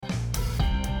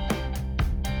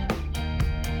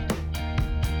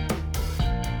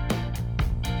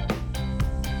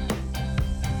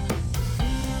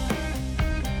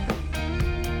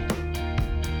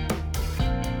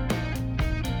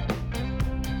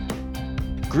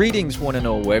Greetings, one and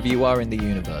all, wherever you are in the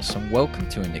universe, and welcome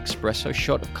to an Espresso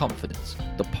Shot of Confidence,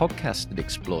 the podcast that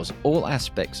explores all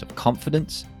aspects of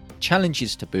confidence,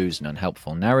 challenges taboos and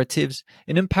unhelpful narratives,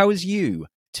 and empowers you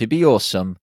to be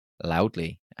awesome,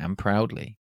 loudly and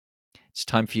proudly. It's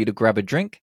time for you to grab a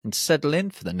drink and settle in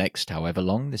for the next however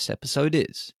long this episode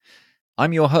is.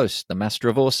 I'm your host, the Master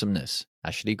of Awesomeness,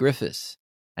 Ashley Griffiths,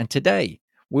 and today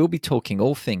we'll be talking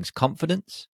all things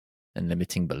confidence and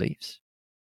limiting beliefs.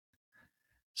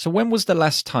 So when was the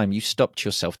last time you stopped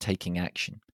yourself taking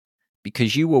action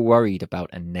because you were worried about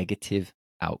a negative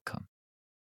outcome?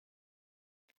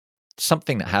 It's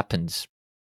something that happens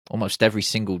almost every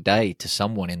single day to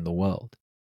someone in the world.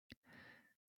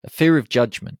 A fear of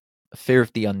judgment, a fear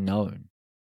of the unknown,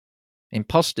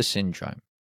 imposter syndrome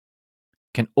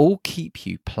can all keep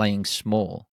you playing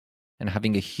small and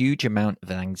having a huge amount of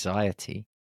anxiety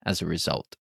as a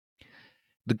result.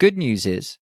 The good news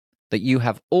is that you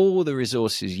have all the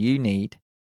resources you need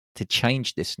to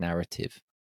change this narrative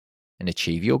and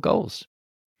achieve your goals.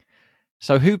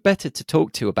 So who better to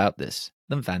talk to about this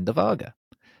than Vanda Varga,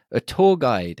 a tour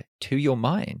guide to your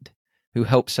mind who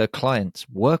helps her clients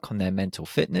work on their mental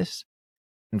fitness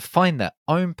and find their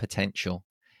own potential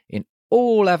in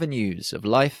all avenues of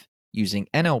life using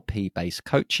NLP-based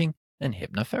coaching and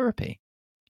hypnotherapy.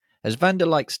 As Vanda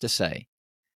likes to say,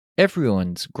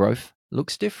 everyone's growth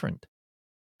looks different.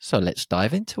 So let's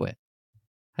dive into it.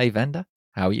 Hey, Vanda,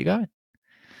 how are you going?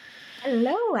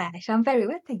 Hello, Ash. I'm very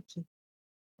well, thank you.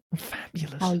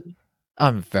 Fabulous. How are you?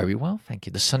 I'm very well, thank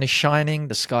you. The sun is shining,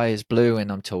 the sky is blue,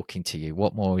 and I'm talking to you.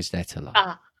 What more is there to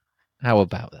love? How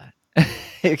about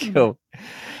that? Cool.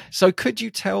 So could you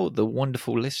tell the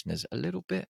wonderful listeners a little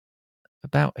bit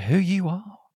about who you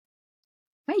are?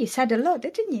 Well, you said a lot,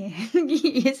 didn't you?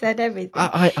 You said everything.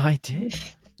 I did.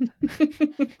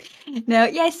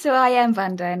 So I am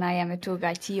Vanda and I am a tour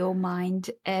guide to your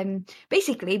mind.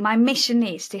 Basically, my mission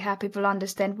is to help people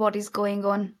understand what is going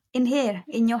on in here,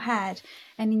 in your head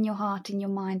and in your heart, in your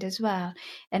mind as well,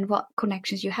 and what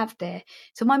connections you have there.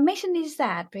 So my mission is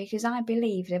that because I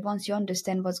believe that once you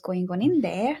understand what's going on in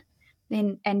there,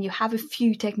 and you have a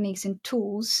few techniques and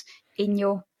tools in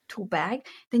your tool bag,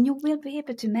 then you will be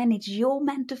able to manage your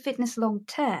mental fitness long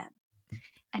term.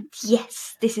 And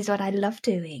yes, this is what I love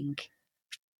doing.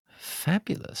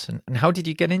 Fabulous. And how did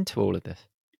you get into all of this?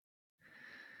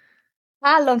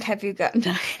 How long have you got?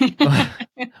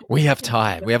 We have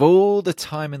time. We have all the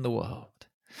time in the world.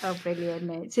 Oh,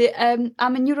 brilliant. So, I'm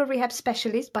a neuro rehab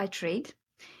specialist by trade,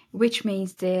 which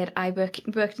means that I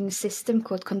worked in a system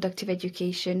called conductive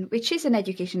education, which is an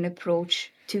education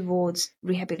approach towards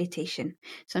rehabilitation.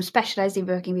 So I'm specialized in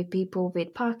working with people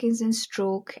with Parkinson's,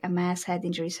 stroke, MS, head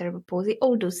injury, cerebral palsy,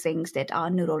 all those things that are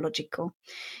neurological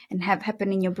and have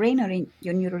happen in your brain or in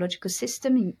your neurological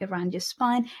system around your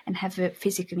spine and have a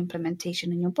physical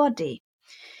implementation in your body.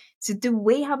 So the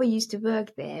way how I used to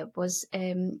work there was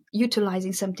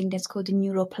utilizing something that's called the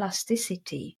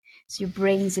neuroplasticity. So your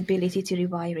brain's ability to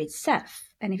rewire itself.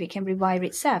 And if it can rewire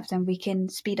itself, then we can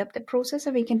speed up the process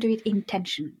and we can do it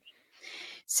intentionally.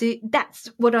 So that's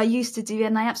what I used to do,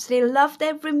 and I absolutely loved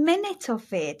every minute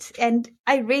of it. And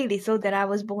I really thought that I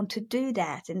was born to do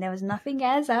that, and there was nothing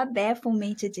else out there for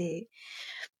me to do.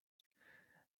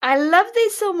 I loved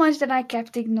it so much that I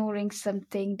kept ignoring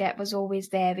something that was always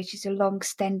there, which is a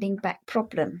long-standing back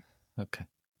problem. Okay.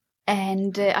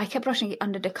 And I kept brushing it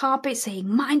under the carpet, saying,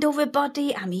 mind over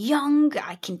body, I'm young,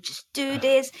 I can just do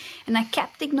this. And I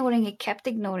kept ignoring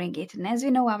it. And as we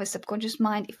know, our subconscious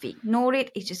mind, if we ignore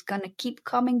it, it's just going to keep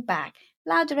coming back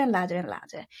louder and louder and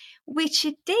louder, which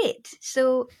it did.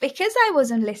 So because I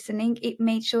wasn't listening, it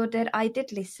made sure that I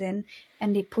did listen,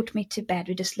 and it put me to bed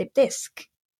with a slip disc.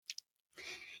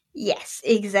 Yes,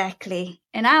 exactly.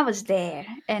 And I was there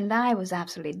and I was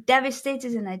absolutely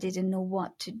devastated and I didn't know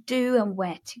what to do and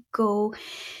where to go.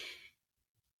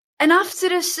 And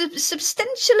after a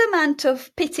substantial amount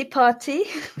of pity party,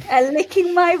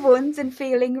 licking my wounds and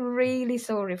feeling really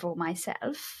sorry for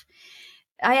myself,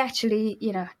 I actually,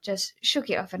 just shook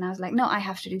it off and I was like, no, I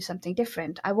have to do something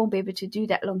different. I won't be able to do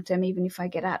that long term, even if I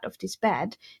get out of this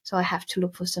bed. So I have to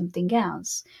look for something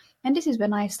else. And this is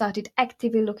when I started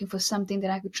actively looking for something that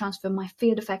I could transfer my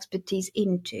field of expertise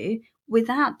into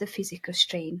without the physical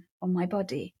strain on my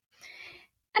body.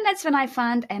 And that's when I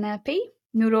found NLP,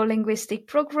 neuro-linguistic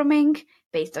programming,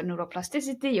 based on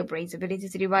neuroplasticity, your brain's ability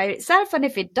to rewire itself. And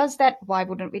if it does that, why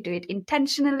wouldn't we do it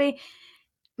intentionally?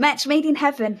 Match made in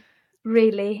heaven,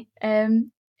 really.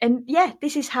 And yeah,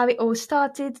 this is how it all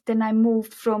started. Then I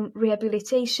moved from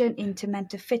rehabilitation into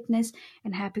mental fitness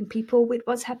and helping people with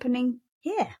what's happening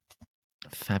here.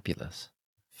 Fabulous.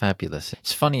 Fabulous.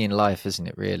 It's funny in life, isn't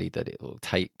it, really, that it will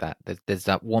take that. There's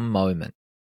that one moment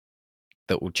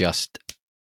that will just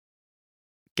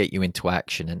get you into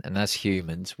action. And as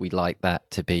humans, we like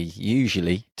that to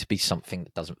be something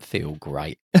that doesn't feel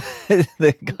great.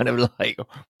 They're kind of like,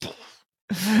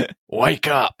 wake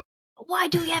up. Why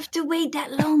do we have to wait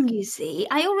that long, you see?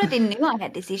 I already knew I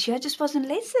had this issue. I just wasn't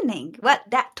listening. Well,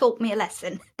 that taught me a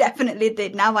lesson. Definitely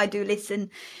did. Now I do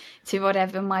listen to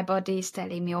whatever my body is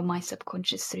telling me, or my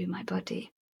subconscious through my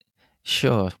body.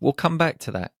 Sure. We'll come back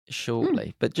to that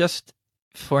shortly. But just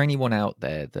for anyone out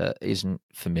there that isn't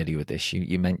familiar with this,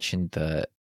 you mentioned that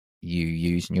you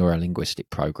use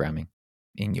neurolinguistic programming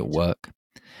in your work.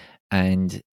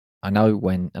 And I know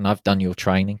and I've done your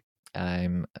training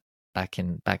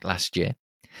back last year.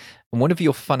 And one of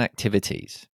your fun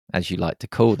activities, as you like to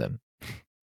call them,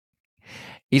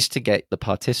 is to get the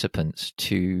participants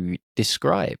to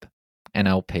describe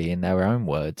NLP in their own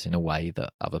words in a way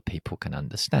that other people can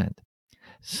understand.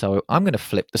 So I'm going to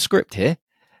flip the script here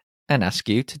and ask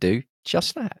you to do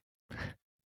just that.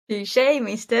 Touché,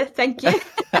 mister. Thank you.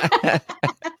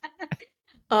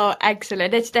 Oh,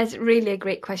 excellent. That's really a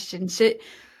great question. So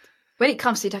when it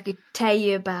comes to it, I could tell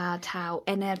you about how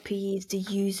NLP is the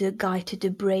user guide to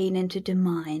the brain and to the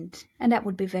mind. And that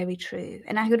would be very true.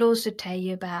 And I could also tell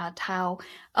you about how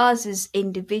us as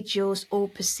individuals all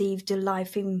perceive the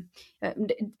life and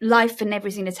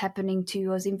everything that's happening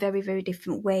to us in very, very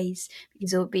different ways.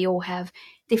 Because we all have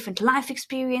different life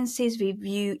experiences. We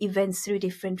view events through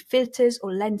different filters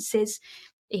or lenses,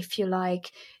 if you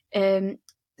like.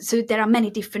 So there are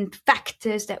many different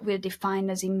factors that will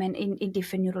define us in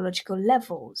different neurological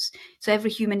levels. So every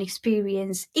human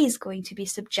experience is going to be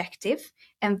subjective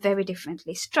and very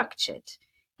differently structured.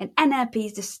 And NLP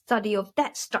is the study of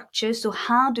that structure. So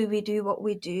how do we do what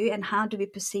we do and how do we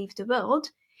perceive the world?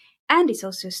 And it's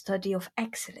also a study of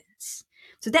excellence.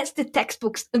 So that's the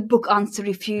textbook book answer,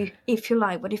 if you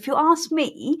like. But if you ask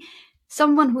me,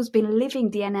 someone who's been living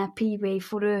the NLP way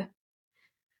for a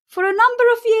number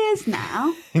of years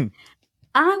now,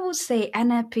 I would say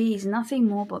NLP is nothing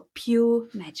more but pure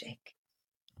magic.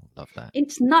 Love that.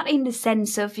 It's not in the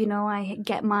sense of, I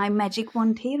get my magic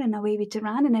wand here and I wave it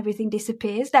around and everything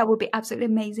disappears. That would be absolutely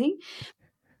amazing.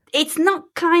 It's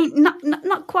not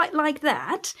quite like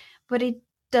that, but it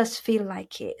does feel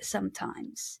like it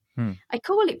sometimes. I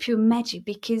call it pure magic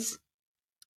because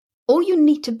all you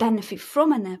need to benefit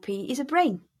from NLP is a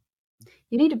brain.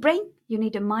 You need a brain, you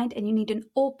need a mind, and you need an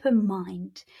open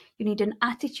mind. You need an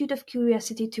attitude of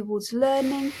curiosity towards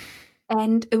learning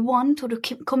and a want or a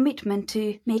commitment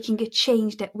to making a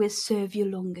change that will serve you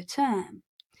longer term.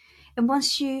 And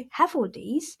once you have all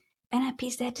these, NLP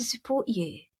is there to support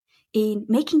you in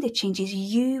making the changes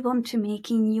you want to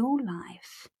make in your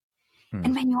life.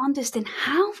 And when you understand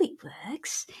how it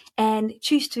works and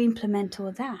choose to implement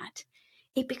all that,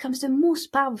 it becomes the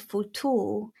most powerful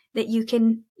tool that you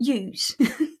can use,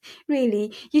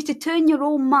 really. You to turn your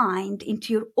own mind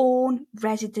into your own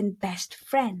resident best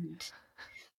friend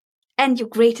and your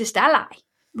greatest ally,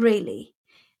 really.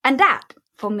 And that,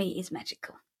 for me, is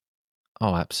magical.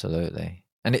 Oh, absolutely.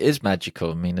 And it is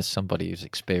magical. I mean, as somebody who's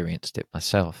experienced it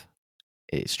myself,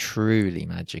 it's truly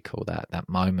magical, that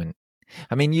moment.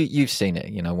 I mean, you've seen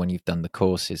it, when you've done the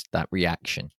courses, that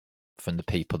reaction from the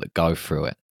people that go through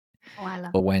it. Oh, I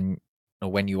love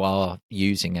or when you are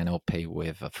using NLP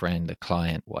with a friend, a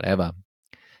client, whatever,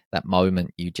 that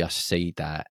moment you just see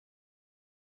that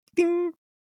ding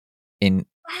in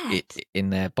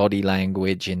their body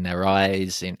language, in their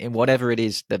eyes, in whatever it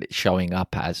is that it's showing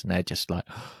up as, and they're just like,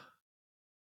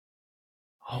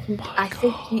 oh my God. I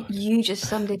think you just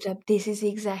summed it up. This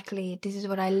is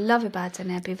what I love about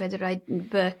NLP, whether I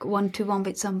work one-to-one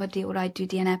with somebody or I do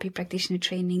the NLP practitioner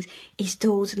trainings, is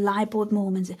those light bulb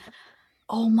moments.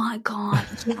 Oh my God,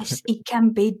 yes, it can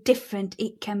be different.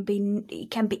 It can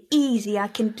be easy. I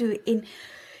can do it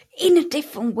in a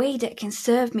different way that can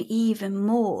serve me even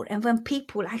more. And when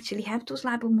people actually have those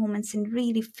light bulb moments and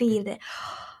really feel that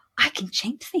I can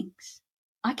change things,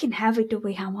 I can have it the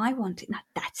way how I want it. Now,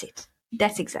 that's it.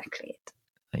 That's exactly it.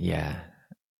 Yeah.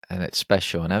 And it's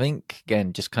special. And I think,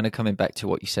 again, just kind of coming back to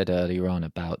what you said earlier on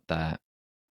about that,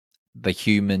 the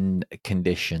human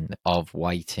condition of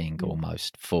waiting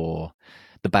almost for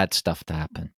the bad stuff to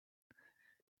happen,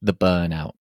 the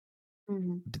burnout,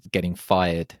 getting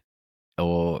fired,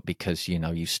 or because,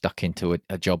 you stuck into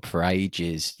a job for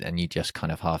ages and you just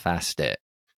kind of half-assed it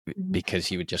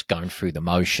because you were just going through the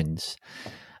motions,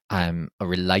 a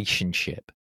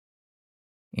relationship,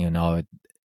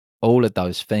 all of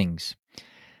those things.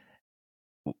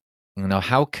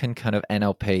 How can kind of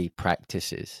NLP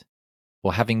practices,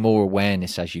 or having more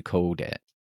awareness, as you called it,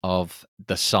 of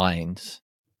the signs,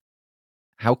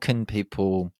 how can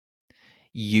people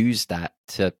use that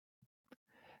to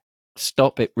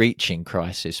stop it reaching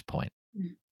crisis point?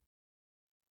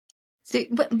 So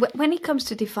when it comes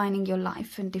to defining your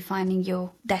life and defining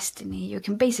your destiny, you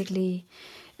can basically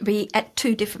be at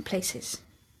two different places.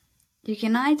 You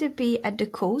can either be at the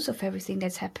cause of everything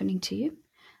that's happening to you,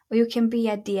 or you can be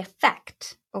at the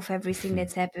effect of everything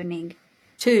that's happening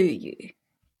to you.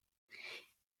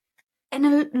 And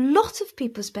a lot of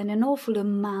people spend an awful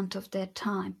amount of their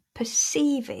time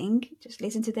perceiving, just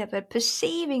listen to that, but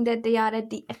perceiving that they are at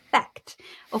the effect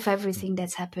of everything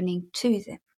that's happening to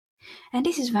them. And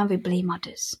this is when we blame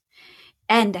others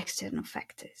and external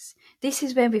factors. This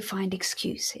is where we find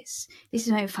excuses. This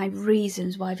is where we find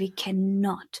reasons why we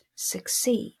cannot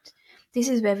succeed. This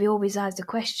is where we always ask the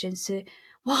question, so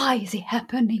why is it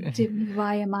happening to me?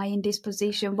 Why am I in this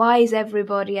position? Why is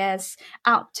everybody else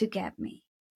out to get me?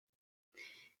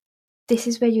 This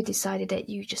is where you decided that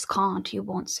you just can't, you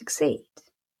won't succeed.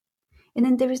 And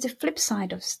then there is the flip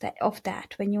side of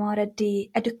that, when you are at the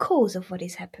cause of what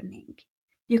is happening.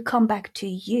 You come back to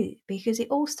you, because it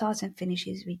all starts and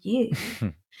finishes with you.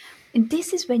 And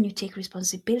this is when you take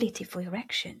responsibility for your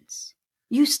actions.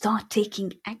 You start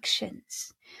taking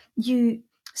actions. You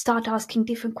start asking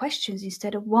different questions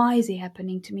instead of why is it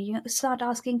happening to me? You start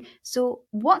asking, so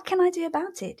what can I do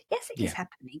about it? Yes, it is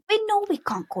happening. We know we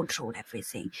can't control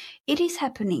everything. It is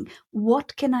happening.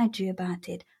 What can I do about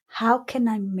it? How can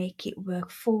I make it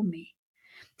work for me?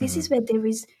 This is where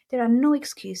there are no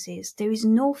excuses. There is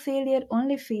no failure,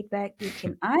 only feedback. You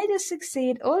can either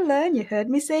succeed or learn. You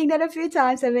heard me saying that a few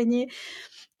times, haven't you?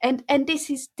 And this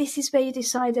is where you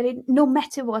decide that no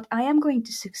matter what, I am going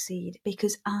to succeed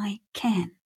because I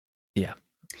can. Yeah.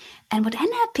 And what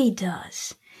NLP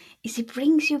does is it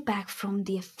brings you back from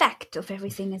the effect of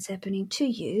everything that's happening to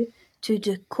you to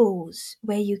the cause,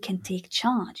 where you can take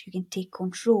charge, you can take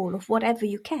control of whatever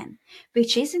you can,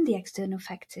 which isn't the external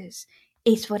factors.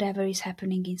 It's whatever is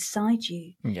happening inside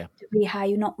you. Yeah. To be how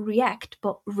you not react,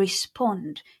 but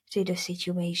respond to the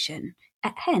situation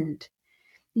at hand.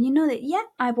 And you know that,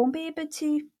 I won't be able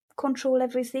to control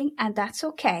everything, and that's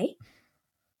okay.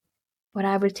 But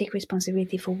I will take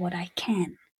responsibility for what I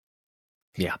can.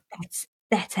 Yeah.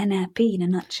 That's NLP in a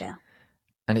nutshell.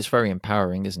 And it's very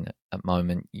empowering, isn't it? At the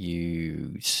moment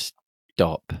you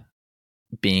stop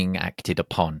being acted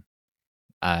upon,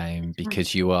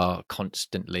 because you are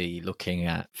constantly looking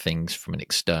at things from an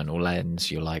external lens.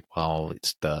 You're like, well,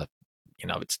 it's the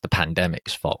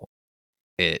pandemic's fault.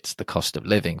 It's the cost of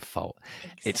living fault.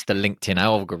 Exactly. It's the LinkedIn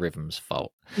algorithm's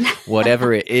fault.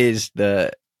 Whatever it is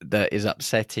that is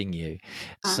upsetting you.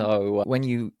 So when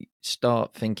you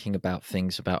start thinking about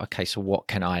things about, okay, so what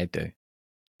can I do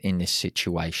in this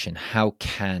situation? How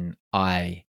can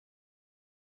I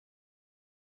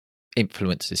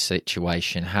influence this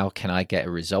situation? How can I get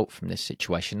a result from this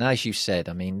situation? As you said,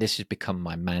 I mean, this has become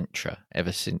my mantra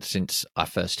ever since I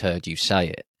first heard you say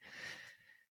it.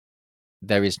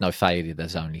 There is no failure,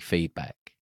 there's only feedback.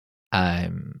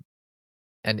 And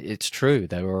it's true,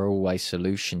 there are always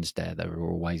solutions there are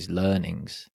always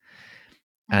learnings.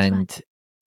 That's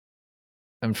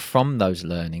and from those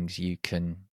learnings you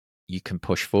can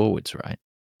push forwards, right?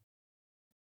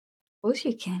 Of course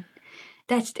you can.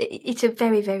 It's a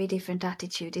very, very different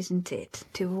attitude, isn't it,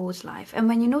 towards life. And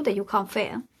when you know that you can't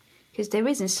fail, because there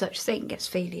isn't such thing as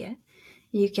failure,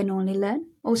 you can only learn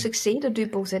or succeed or do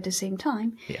both at the same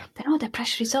time, then all the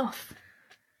pressure is off.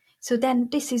 So then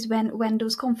this is when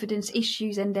those confidence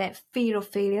issues and that fear of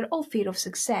failure or fear of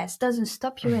success doesn't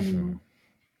stop you anymore.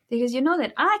 Because you know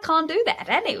that I can't do that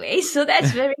anyway, so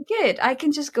that's very good. I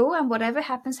can just go and whatever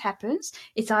happens, happens.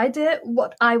 It's either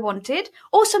what I wanted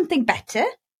or something better,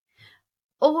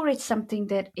 or it's something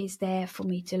that is there for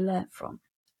me to learn from.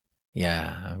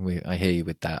 Yeah, I hear you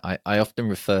with that. I often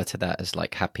refer to that as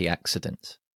like happy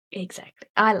accidents. Exactly.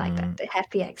 I like that, the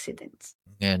happy accidents.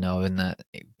 Yeah, no, and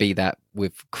that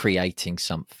with creating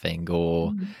something,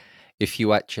 or if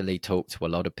you actually talk to a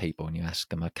lot of people and you ask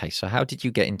them, okay, so how did you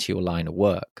get into your line of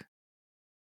work?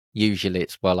 Usually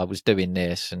it's, well, I was doing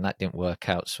this and that didn't work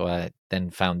out, so I then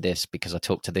found this because I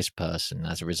talked to this person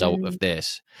as a result of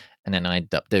this, and then I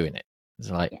ended up doing it. It's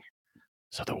like,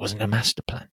 so there wasn't a master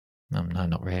plan. No,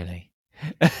 not really.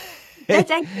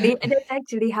 That's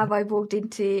actually how I walked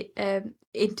into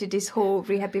this whole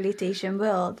rehabilitation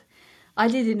world. I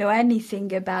didn't know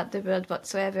anything about the world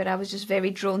whatsoever. I was just very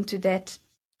drawn to that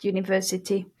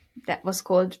university that was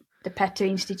called the Pater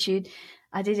Institute.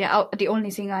 The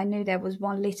only thing I knew, there was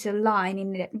one little line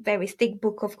in that very thick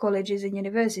book of colleges and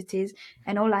universities,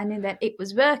 and all I knew that it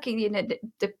was working.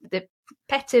 The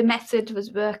Pater method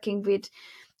was working with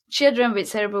children with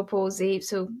cerebral palsy,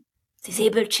 so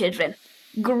disabled children.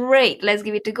 Great, let's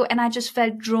give it a go. And I just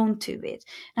felt drawn to it.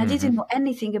 And I didn't know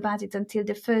anything about it until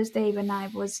the first day when I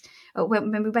was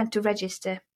when we went to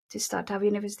register to start our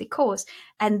university course.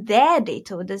 And there they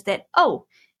told us that, oh,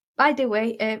 by the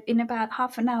way, in about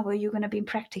half an hour you're going to be in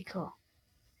practical.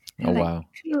 Oh, wow.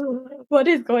 What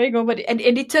is going on? And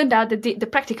it turned out that the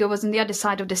practical was on the other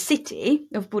side of the city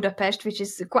of Budapest, which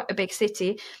is quite a big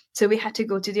city. So we had to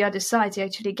go to the other side to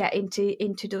actually get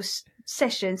into those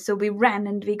sessions. So we ran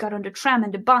and we got on the tram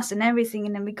and the bus and everything.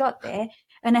 And then we got there.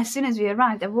 And as soon as we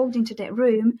arrived, I walked into that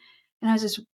room and I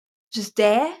was just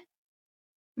there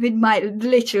with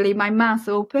literally my mouth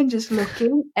open, just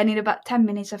looking. And in about 10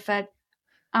 minutes, I felt,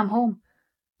 I'm home.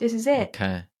 This is it.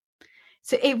 Okay.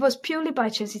 So it was purely by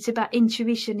chance. It's about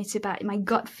intuition. It's about my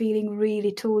gut feeling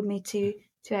really told me to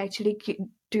actually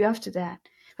do after that.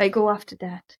 Like go after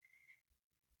that.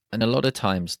 And a lot of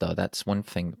times, though, that's one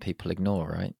thing that people ignore,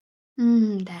 right?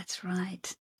 That's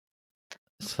right.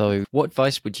 So what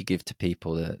advice would you give to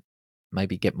people that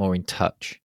maybe get more in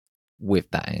touch with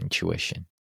that intuition?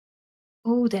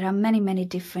 Oh, there are many, many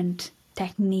different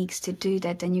techniques to do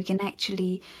that. And you can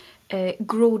actually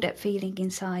grow that feeling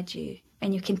inside you.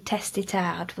 And you can test it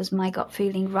out. Was my gut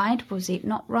feeling right? Was it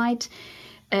not right?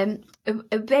 A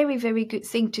very, very good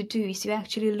thing to do is to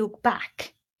actually look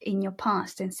back in your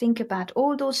past and think about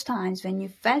all those times when you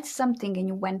felt something and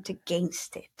you went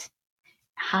against it.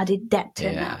 How did that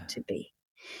turn out to be?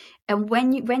 And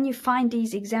when you find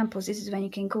these examples, this is when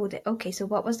you can go there. Okay, so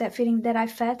what was that feeling that I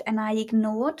felt and I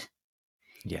ignored?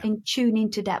 Yeah. And tune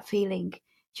into that feeling.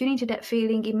 Tune into that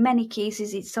feeling. In many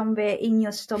cases, it's somewhere in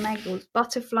your stomach, those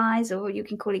butterflies, or you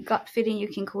can call it gut feeling. You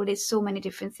can call it so many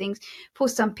different things. For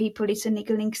some people, it's a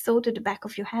niggling thought at the back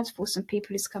of your head. For some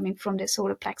people, it's coming from the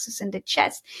solar plexus and the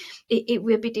chest. It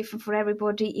will be different for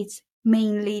everybody. It's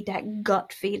mainly that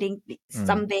gut feeling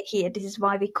somewhere here. This is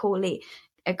why we call it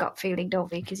a gut feeling,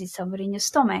 don't we? Because it's somewhere in your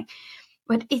stomach.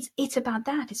 But it's about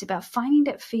that. It's about finding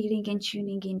that feeling and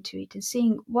tuning into it and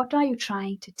seeing, what are you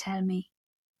trying to tell me?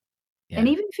 Yeah. And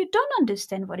even if you don't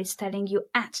understand what it's telling you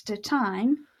at the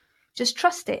time, just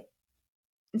trust it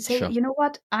and say, You know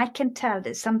what? I can tell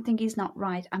that something is not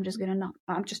right. I'm just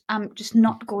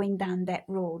not going down that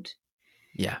road.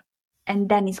 Yeah. And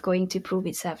then it's going to prove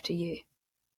itself to you.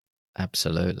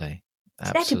 Absolutely.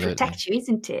 It's there to protect you,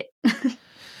 isn't it?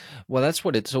 Well, that's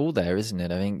what it's all there, isn't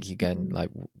it? I think you get,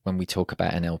 like, when we talk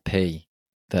about NLP,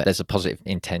 that there's a positive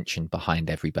intention behind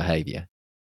every behavior.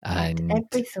 And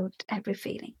every thought, every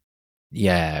feeling.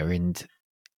 Yeah, and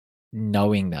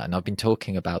knowing that, and I've been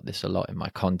talking about this a lot in my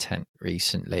content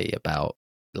recently about,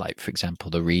 like, for example,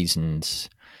 the reasons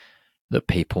that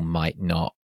people might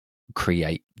not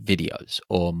create videos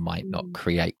or might not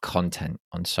create content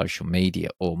on social media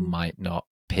or might not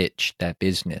pitch their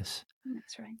business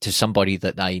to somebody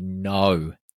that they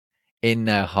know in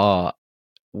their heart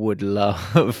would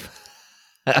love.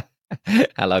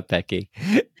 Hello, Becky.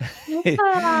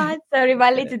 Sorry,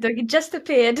 my little dog, it just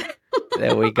appeared.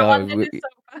 There we go.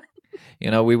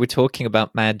 We were talking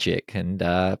about magic, and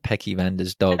Pecky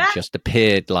Vander's dog just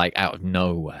appeared, like, out of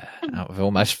nowhere, out of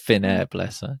almost thin air,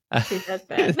 bless her.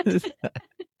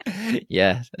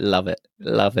 Yeah, love it.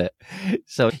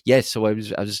 So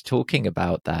I was talking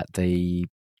about that,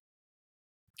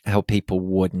 how people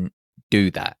wouldn't do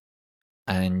that,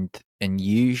 and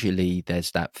usually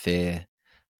there's that fear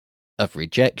of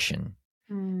rejection,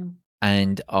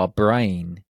 and our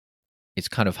brain is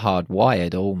kind of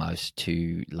hardwired almost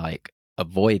to, like,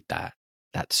 avoid that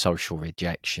social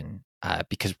rejection,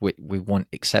 because we want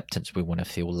acceptance. We want to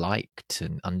feel liked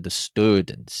and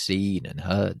understood and seen and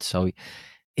heard. So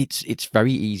it's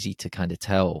very easy to kind of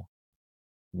tell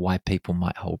why people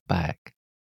might hold back.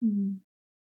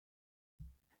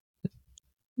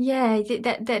 Yeah,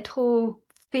 that whole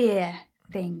fear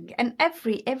thing, and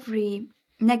every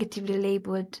negatively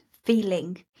labeled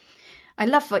feeling. I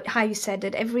love how you said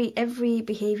that every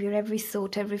behavior, every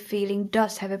thought, every feeling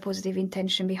does have a positive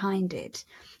intention behind it,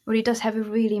 or it does have a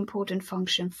really important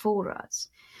function for us.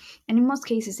 And in most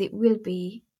cases, it will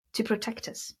be to protect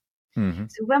us.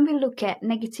 So when we look at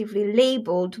negatively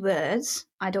labeled words,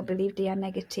 I don't believe they are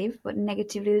negative, but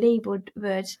negatively labeled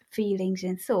words, feelings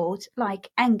and thoughts like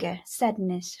anger,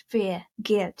 sadness, fear,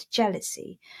 guilt,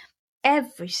 jealousy,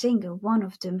 every single one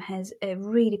of them has a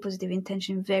really positive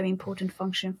intention, very important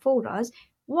function for us,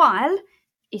 while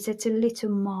it's at a little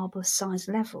marble size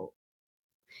level.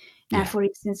 Now, for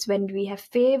instance, when we have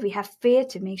fear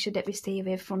to make sure that we stay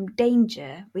away from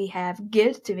danger. We have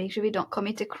guilt to make sure we don't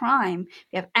commit a crime.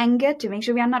 We have anger to make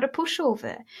sure we are not a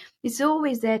pushover. It's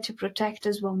always there to protect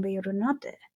us one way or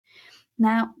another.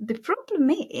 Now, the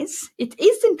problem is, it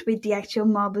isn't with the actual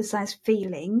marble-sized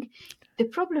feeling. The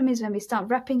problem is when we start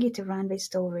wrapping it around with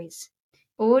stories.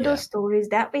 All those stories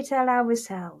that we tell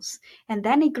ourselves. And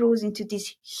then it grows into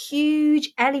this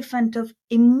huge elephant of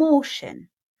emotion.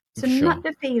 So Sure. not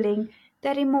the feeling,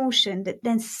 that emotion that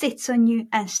then sits on you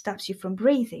and stops you from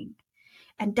breathing.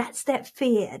 And that's that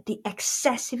fear, the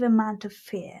excessive amount of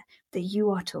fear that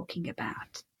you are talking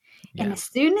about. Yeah. And as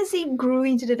soon as it grew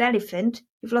into that elephant,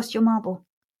 you've lost your marble.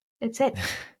 That's it.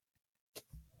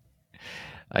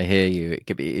 I hear you.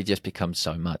 It just becomes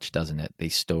so much, doesn't it?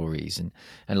 These stories,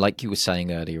 and like you were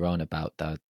saying earlier on about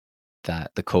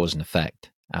that the cause and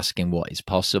effect, asking what is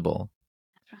possible.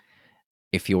 That's right.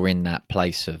 If you're in that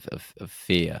place of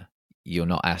fear, you're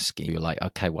not asking. You're like,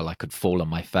 okay, well, I could fall on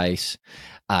my face,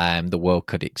 the world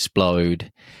could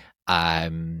explode,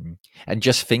 and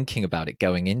just thinking about it,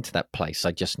 going into that place,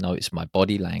 I just noticed my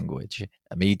body language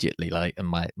immediately, like, and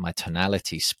my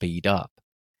tonality speed up.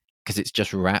 Because it's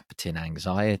just wrapped in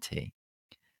anxiety.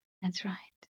 That's right.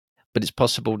 But it's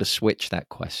possible to switch that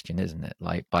question, isn't it?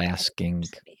 Like by asking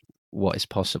what is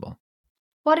possible.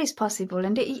 What is possible?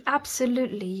 And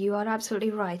absolutely, you are absolutely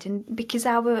right. And because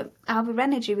our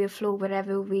energy will flow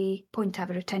wherever we point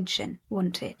our attention,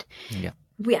 won't it? Yeah.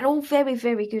 We are all very,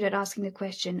 very good at asking the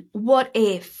question, what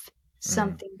if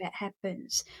something that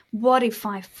happens? What if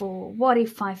I fall? What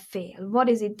if I fail? What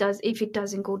is it does if it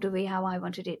doesn't go the way how I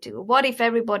wanted it to? What if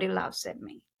everybody laughs at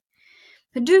me?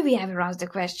 But do we ever ask the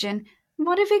question,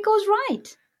 what if it goes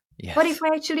right? Yes. What if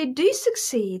I actually do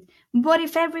succeed? What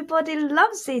if everybody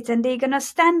loves it and they're going to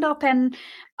stand up and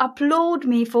applaud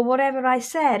me for whatever I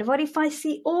said? What if I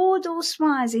see all those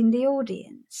smiles in the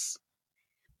audience?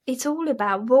 It's all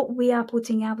about what we are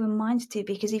putting our minds to,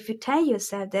 because if you tell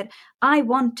yourself that I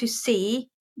want to see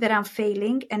that I'm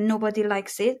failing and nobody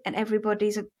likes it and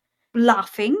everybody's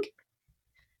laughing,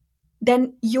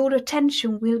 then your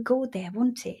attention will go there,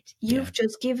 won't it? You've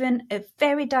just given a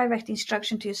very direct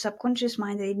instruction to your subconscious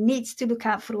mind that it needs to look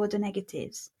out for all the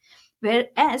negatives.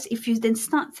 Whereas if you then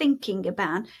start thinking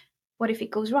about, what if it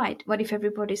goes right? What if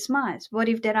everybody smiles? What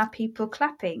if there are people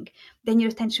clapping? Then your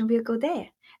attention will go there.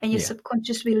 And your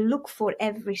subconscious will look for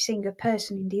every single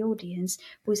person in the audience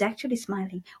who is actually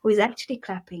smiling, who is actually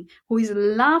clapping, who is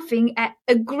laughing at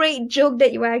a great joke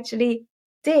that you actually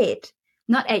did.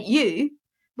 Not at you,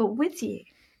 but with you.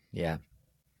 Yeah.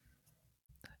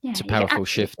 Yeah, It's a powerful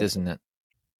shift, isn't it?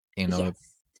 You know,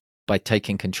 by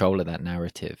taking control of that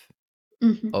narrative,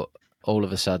 all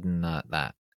of a sudden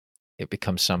that it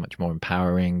becomes so much more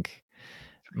empowering,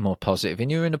 more positive,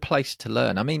 and you're in a place to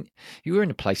learn. I mean, you were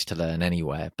in a place to learn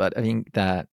anywhere, but I think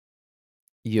that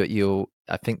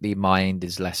I think the mind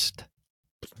is less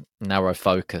narrow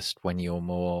focused when you're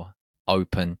more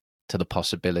open to the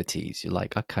possibilities. You're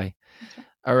like, okay,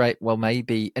 all right, well,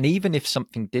 maybe, and even if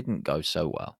something didn't go so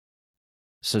well,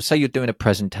 so say you're doing a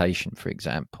presentation, for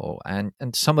example, and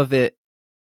some of it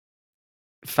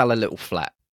fell a little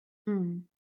flat,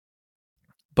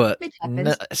 but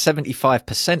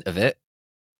 75% of it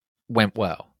went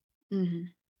well.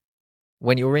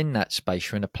 When you're in that space,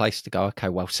 you're in a place to go, okay,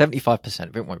 well, 75%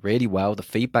 of it went really well. The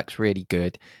feedback's really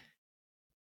good.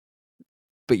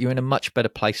 But you're in a much better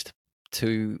place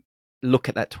to look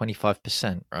at that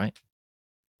 25%, right?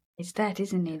 It's that,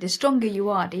 isn't it? The stronger you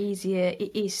are, the easier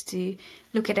it is to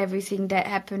look at everything that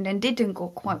happened and didn't go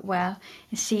quite well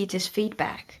and see it as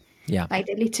feedback. Yeah. Like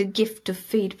the little gift of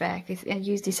feedback. I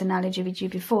used this analogy with you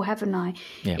before, haven't I?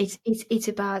 Yeah. It's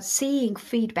about seeing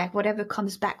feedback, whatever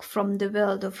comes back from the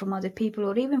world or from other people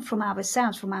or even from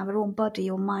ourselves, from our own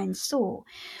body or mind, soul.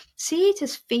 See it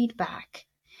as feedback.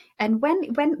 And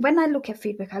when I look at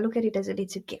feedback, I look at it as a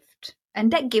little gift.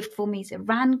 And that gift for me is a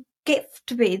round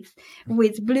gift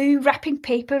with blue wrapping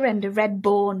paper and a red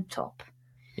bow on top.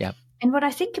 Yeah. And what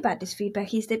I think about this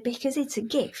feedback is that because it's a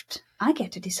gift, I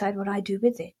get to decide what I do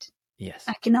with it. Yes.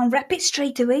 I can unwrap it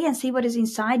straight away and see what is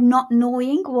inside, not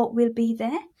knowing what will be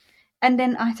there. And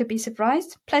then either be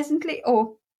surprised pleasantly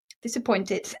or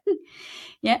disappointed.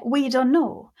 Yeah, we don't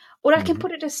know. Or I can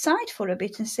put it aside for a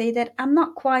bit and say that I'm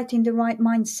not quite in the right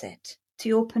mindset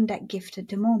to open that gift at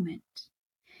the moment.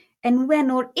 And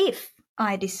when or if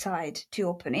I decide to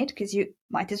open it, because you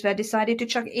might as well decide to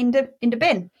chuck it in the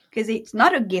bin, because it's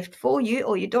not a gift for you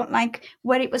or you don't like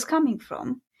where it was coming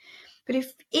from. But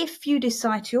if you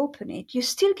decide to open it, you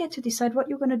still get to decide what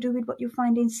you're going to do with what you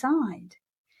find inside.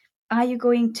 Are you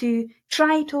going to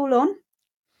try it all on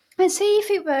and see if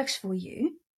it works for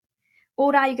you?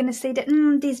 Or are you going to say that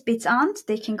these bits aren't,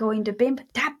 they can go in the bin,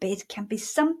 but that bit can be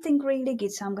something really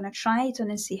good, so I'm going to try it on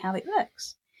and see how it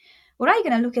works? Or are you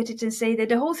going to look at it and say that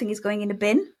the whole thing is going in the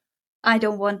bin, I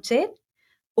don't want it?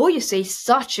 Or you say,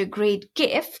 such a great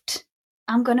gift,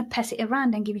 I'm going to pass it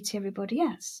around and give it to everybody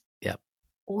else. Yeah.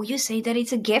 Or you say that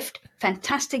it's a gift,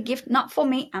 fantastic gift, not for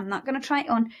me, I'm not going to try it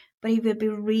on, but it will be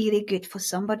really good for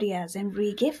somebody else and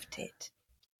re-gift it.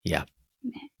 Yeah.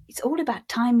 It's all about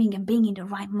timing and being in the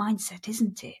right mindset,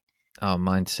 isn't it? Our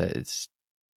mindset is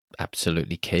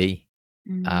absolutely key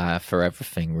for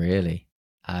everything, really.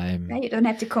 You don't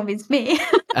have to convince me.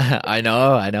 I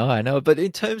know. But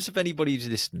in terms of anybody who's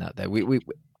listening out there, we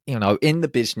in the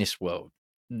business world,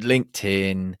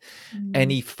 LinkedIn,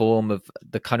 any form of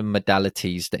the kind of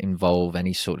modalities that involve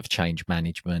any sort of change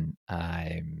management,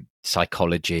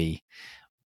 psychology,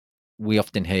 we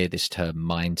often hear this term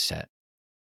mindset,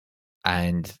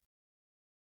 and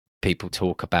people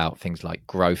talk about things like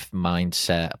growth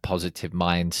mindset, a positive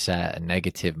mindset, a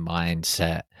negative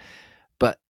mindset.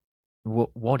 But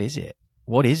what is it?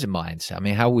 What is a mindset? I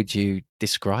mean, how would you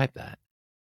describe that?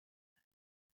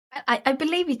 I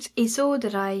believe it's all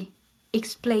that I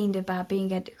explained about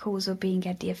being at the cause or being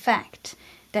at the effect.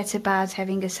 That's about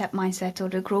having a set mindset or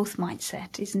the growth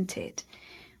mindset, isn't it?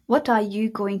 What are you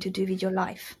going to do with your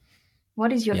life?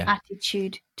 What is your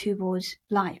attitude towards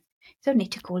life? You don't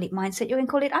need to call it mindset, you can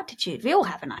call it attitude. We all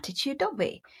have an attitude, don't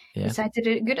we? Yeah. It's either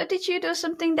a good attitude or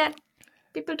something that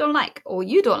people don't like or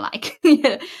you don't like.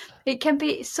 It can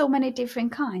be so many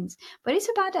different kinds, but it's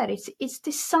about that. It's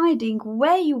deciding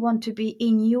where you want to be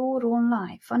in your own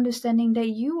life, understanding that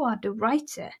you are the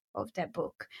writer of that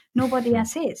book, nobody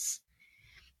else is.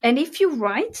 And if you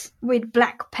write with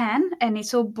black pen and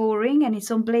it's all boring and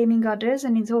it's all blaming others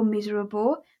and it's all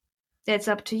miserable, that's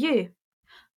up to you.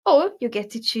 Or you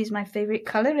get to choose my favorite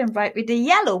color and write with the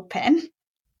yellow pen.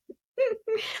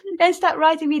 And start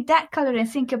writing with that color and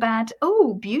think about,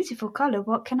 oh, beautiful color.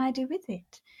 What can I do with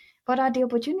it? What are the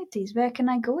opportunities? Where can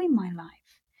I go in my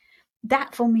life?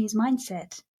 That for me is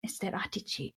mindset. It's that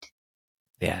attitude.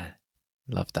 Yeah.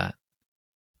 Love that.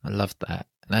 I love that.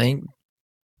 And I think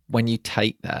when you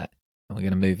take that, and we're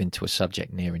going to move into a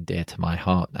subject near and dear to my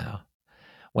heart now.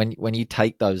 When you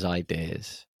take those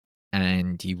ideas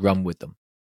and you run with them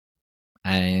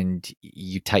and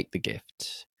you take the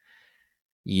gifts,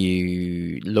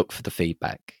 you look for the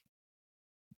feedback,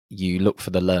 you look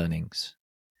for the learnings,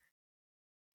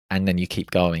 and then you keep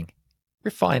going,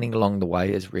 refining along the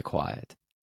way as required.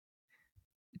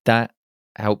 That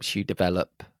helps you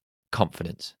develop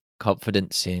confidence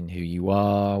in who you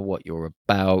are, what you're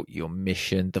about, your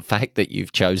mission, the fact that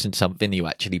you've chosen something you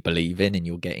actually believe in and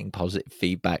you're getting positive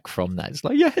feedback from that. It's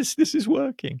like, yes, this is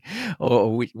working,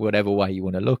 or whatever way you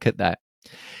want to look at that.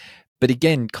 But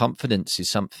again, confidence is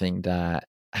something that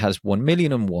has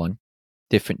 1,000,001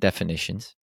 different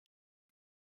definitions.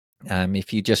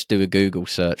 If you just do a Google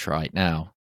search right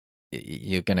now,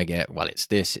 you're going to get, well, it's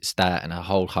this, it's that, and a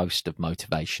whole host of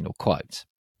motivational quotes.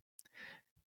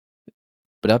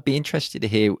 But I'd be interested to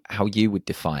hear how you would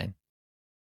define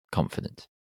confidence.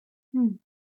 The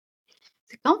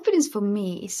confidence for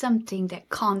me is something that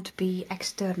can't be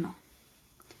external.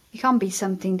 It can't be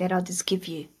something that others give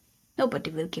you.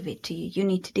 Nobody will give it to you. You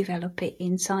need to develop it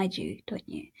inside you, don't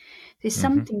you? There's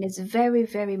something that's very,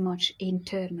 very much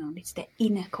internal. It's the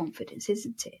inner confidence,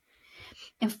 isn't it?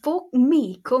 And for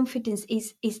me, confidence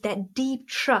is that deep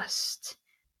trust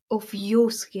of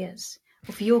your skills,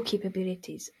 of your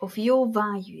capabilities, of your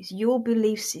values, your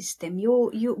belief system, your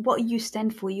what you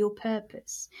stand for, your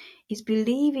purpose. Is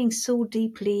believing so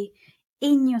deeply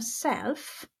in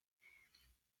yourself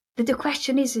that the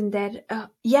question isn't that,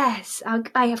 yes,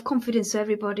 I have confidence so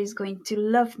everybody's going to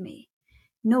love me.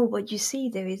 No, what you see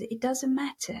there is it doesn't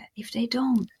matter if they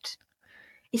don't.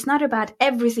 It's not about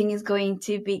everything is going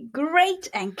to be great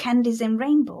and candies and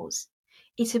rainbows.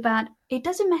 It's about, it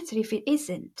doesn't matter if it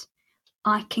isn't.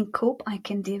 I can cope, I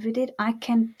can deal with it, I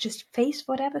can just face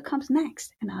whatever comes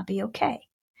next and I'll be okay.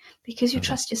 Because you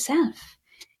trust yourself.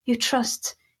 You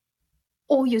trust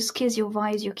all your skills, your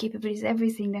values, your capabilities,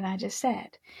 everything that I just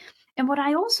said. And what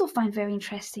I also find very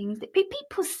interesting is that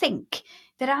people think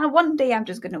that one day I'm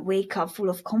just going to wake up full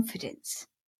of confidence.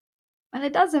 And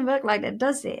it doesn't work like that,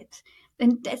 does it?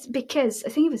 And that's because I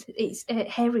think it's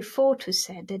Henry Ford who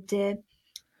said that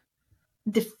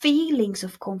the feelings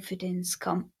of confidence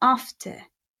come after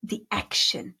the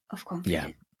action of confidence.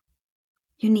 Yeah.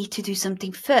 You need to do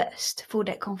something first for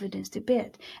that confidence to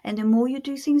build. And the more you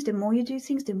do things,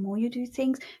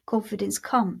 confidence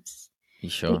comes. You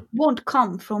sure? It won't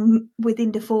come from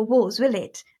within the four walls, will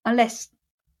it? Unless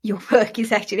your work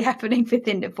is actually happening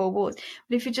within the four walls.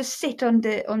 But if you just sit on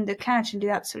the couch and do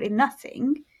absolutely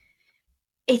nothing,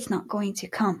 it's not going to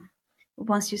come.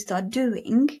 Once you start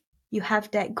doing, you have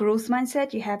that growth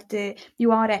mindset,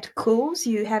 you are at cause,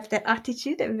 you have that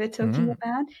attitude that we were talking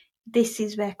about. this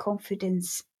is where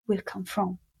confidence will come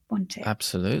from, won't it?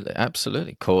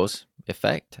 Absolutely. Cause,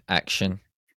 effect, action,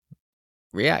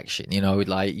 reaction.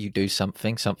 Like you do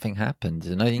something happens.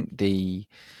 And I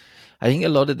think a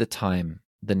lot of the time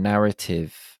the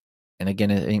narrative, and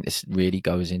again, I think this really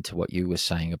goes into what you were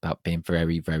saying about being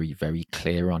very, very, very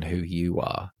clear on who you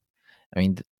are. I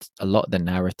mean, a lot of the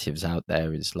narratives out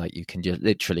there is like you can just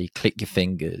literally click your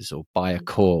fingers or buy a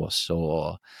course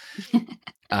or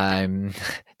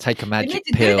take a You magic need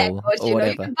to do that pill course, or you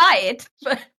whatever. can buy it.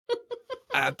 But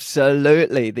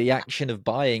Absolutely. The action of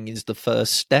buying is the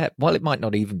first step. Well, it might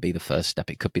not even be the first step.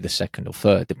 It could be the second or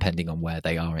third, depending on where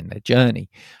they are in their journey.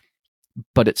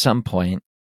 But at some point,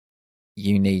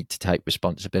 you need to take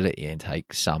responsibility and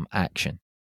take some action.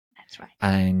 that's right.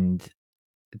 And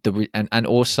and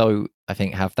also, I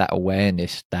think, have that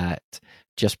awareness that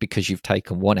just because you've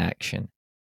taken one action,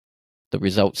 the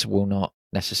results will not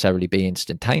necessarily be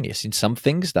instantaneous. In some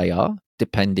things they are,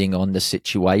 depending on the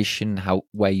situation,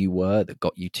 where you were that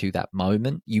got you to that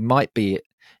moment. You might be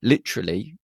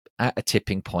literally at a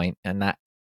tipping point, and that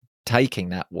taking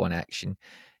that one action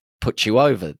puts you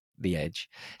over the edge,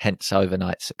 hence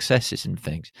overnight successes and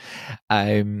things.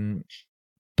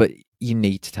 But you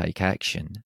need to take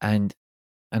action. And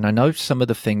I know some of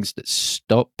the things that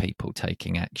stop people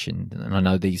taking action, and I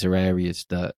know these are areas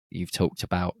that you've talked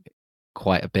about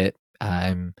quite a bit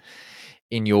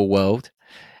in your world,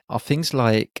 are things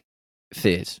like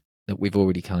fears that we've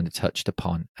already kind of touched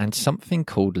upon, and something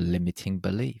called limiting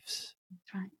beliefs.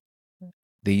 That's right.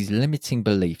 These limiting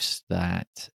beliefs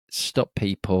that stop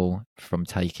people from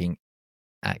taking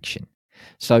action.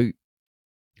 So,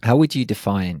 how would you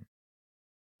define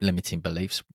limiting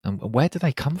beliefs, and where do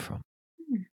they come from?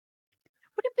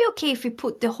 Would it be okay if we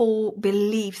put the whole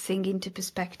belief thing into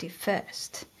perspective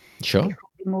first? Sure. Before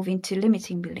we move into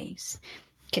limiting beliefs.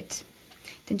 Good.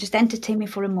 Then just entertain me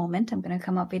for a moment. I'm going to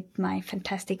come up with my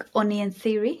fantastic onion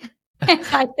theory,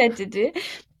 as I tend to do.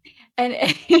 And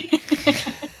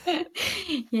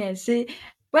yes,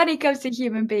 when it comes to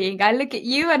human being, I look at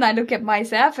you and I look at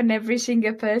myself and every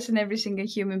single person, every single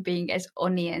human being as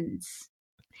onions.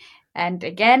 And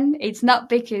again, it's not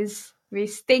because we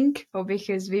stink or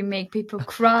because we make people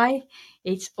cry.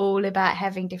 It's all about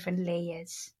having different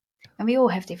layers. And we all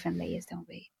have different layers, don't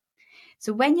we?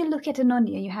 So when you look at an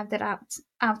onion, you have that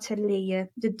outer layer,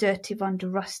 the dirty one, the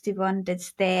rusty one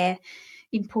that's there,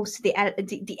 imposed to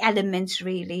the elements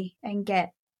really, and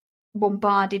get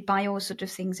bombarded by all sorts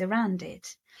of things around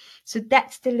it. So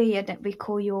that's the layer that we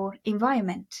call your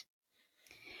environment.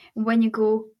 And when you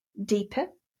go deeper,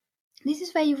 this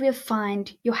is where you will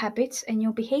find your habits and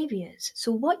your behaviors.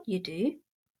 So what you do,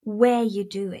 where you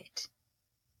do it.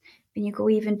 When you go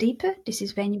even deeper, this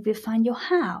is when you will find your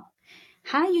how.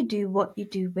 How you do what you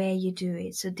do, where you do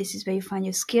it. So this is where you find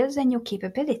your skills and your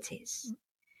capabilities.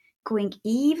 Going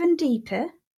even deeper,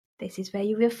 this is where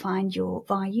you will find your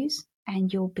values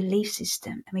and your belief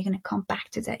system. And we're going to come back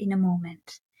to that in a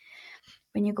moment.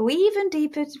 When you go even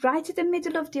deeper, right at the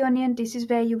middle of the onion, this is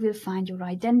where you will find your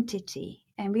identity.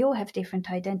 And we all have different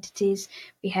identities.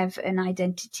 We have an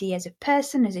identity as a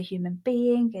person, as a human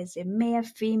being, as a male,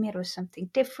 female, or something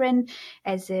different,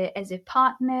 as a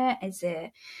partner, as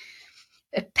a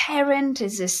parent,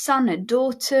 as a son, a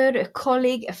daughter, a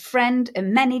colleague, a friend, a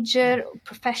manager, a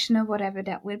professional, whatever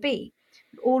that will be.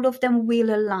 All of them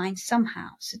will align somehow.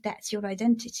 So that's your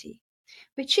identity,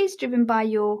 which is driven by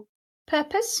your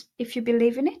purpose, if you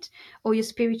believe in it, or your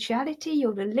spirituality,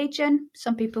 your religion.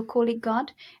 Some people call it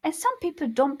God, and some people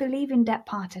don't believe in that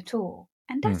part at all.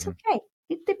 And that's okay.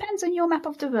 It depends on your map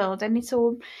of the world, and it's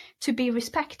all to be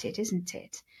respected, isn't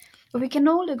it? What we can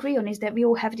all agree on is that we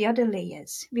all have the other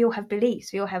layers. We all have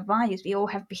beliefs, we all have values, we all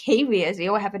have behaviors, we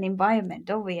all have an environment,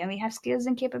 don't we? And we have skills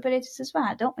and capabilities as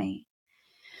well, don't we?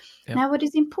 Yep. Now, what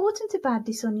is important about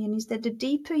this onion is that the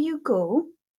deeper you go,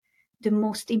 the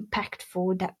most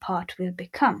impactful that part will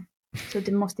become. So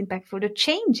the most impactful the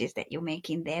changes that you're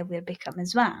making there will become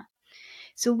as well.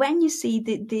 So when you see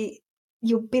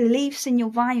your beliefs and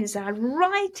your values are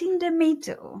right in the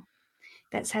middle,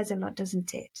 that says a lot,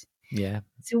 doesn't it? Yeah.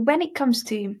 So when it comes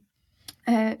to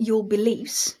your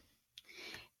beliefs,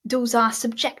 those are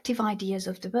subjective ideas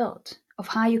of the world, of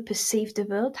how you perceive the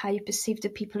world, how you perceive the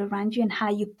people around you, and how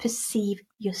you perceive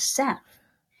yourself.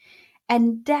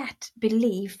 And that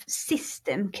belief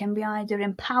system can be either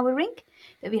empowering,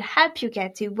 that will help you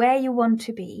get to where you want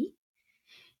to be,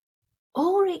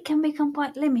 or it can become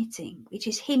quite limiting, which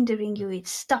is hindering you,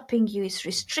 it's stopping you, it's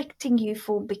restricting you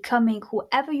from becoming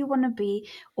whoever you want to be,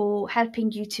 or helping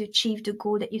you to achieve the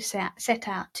goal that you set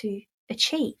out to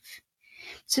achieve.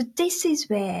 So this is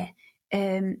where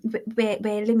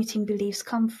where limiting beliefs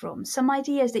come from. Some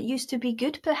ideas that used to be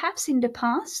good perhaps in the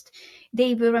past,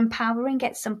 they were empowering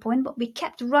at some point, but we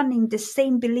kept running the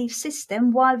same belief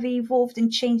system while we evolved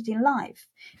and changed in life.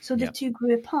 So the two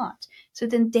grew apart. So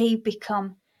then they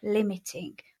become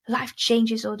limiting. Life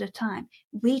changes all the time.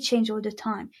 We change all the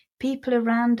time. People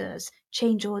around us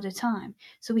change all the time.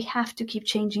 So we have to keep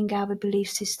changing our belief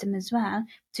system as well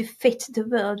to fit the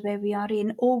world where we are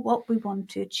in or what we want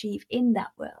to achieve in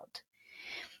that world.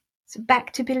 So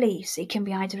back to beliefs. It can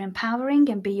be either empowering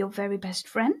and be your very best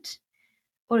friend,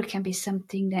 or it can be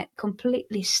something that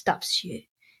completely stops you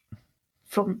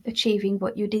from achieving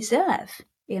what you deserve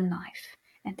in life.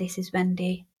 And this is when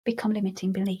they become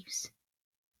limiting beliefs.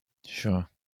 Sure.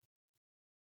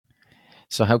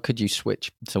 So how could you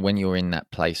switch? So when you're in that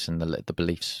place and the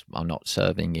beliefs are not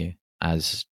serving you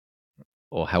as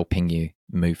or helping you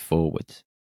move forward,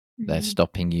 they're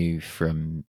stopping you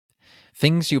from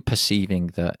things you're perceiving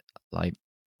that, like,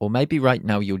 or maybe right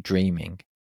now you're dreaming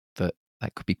that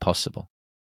could be possible,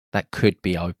 that could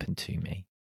be open to me.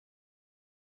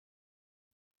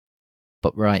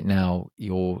 But right now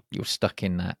you're stuck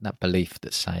in that belief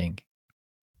that's saying,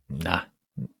 nah,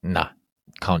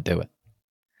 can't do it.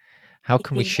 How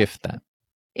can we shift that?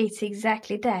 It's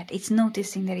exactly that. It's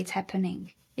noticing that it's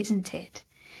happening, isn't it?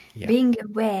 Yeah. Being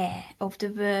aware of the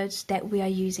words that we are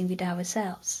using with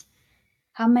ourselves.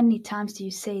 How many times do you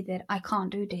say that I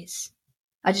can't do this?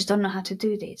 I just don't know how to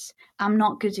do this. I'm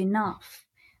not good enough.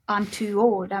 I'm too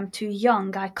old. I'm too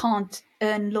young. I can't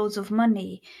earn loads of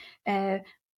money. I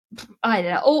don't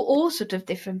know. All sorts of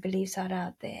different beliefs are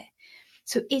out there.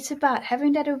 So it's about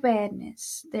having that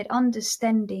awareness, that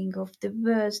understanding of the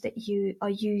words that you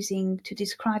are using to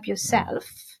describe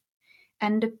yourself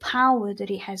and the power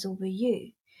that it has over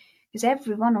you. Because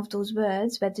every one of those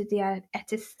words, whether they are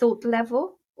at a thought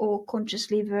level or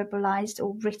consciously verbalized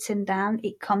or written down,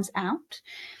 it comes out,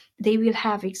 they will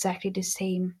have exactly the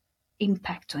same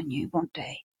impact on you one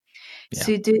day. Yeah.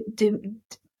 So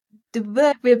the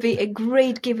word will be a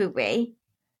great giveaway,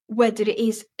 whether it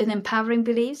is an empowering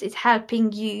belief, it's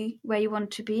helping you where you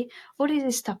want to be, or is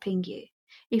it stopping you?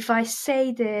 If I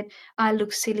say that I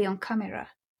look silly on camera,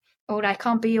 or I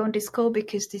can't be on this call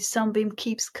because the sunbeam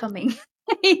keeps coming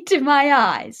into my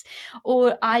eyes,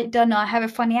 or I don't know, I have a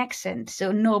funny accent,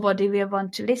 so nobody will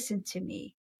want to listen to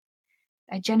me.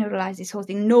 I generalize this whole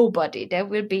thing. Nobody. There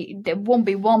won't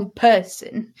be one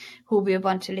person who will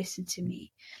want to listen to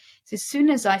me. So as soon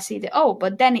as I see that,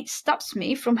 but then it stops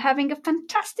me from having a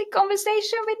fantastic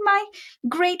conversation with my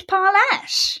great pal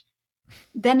Ash.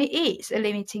 Then it is a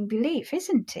limiting belief,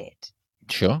 isn't it?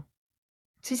 Sure.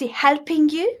 So is it helping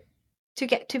you to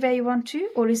get to where you want to,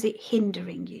 or is it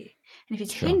hindering you? And if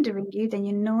it's hindering you, then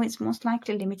you know it's most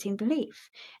likely limiting belief.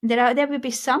 And there will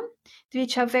be some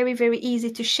which are very, very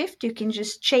easy to shift. You can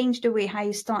just change the way how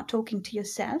you start talking to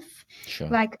yourself. Sure.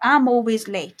 Like, I'm always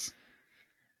late.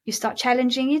 You start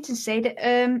challenging it and say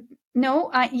that,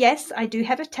 no, yes, I do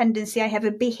have a tendency. I have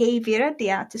a behavior at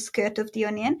the outer skirt of the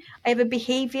onion. I have a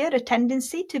behavior, a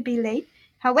tendency to be late.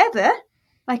 However,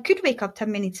 I could wake up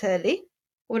 10 minutes early,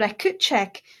 or I could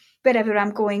check wherever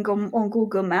I'm going on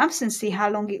Google Maps and see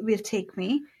how long it will take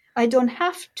me. I don't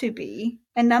have to be,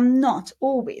 and I'm not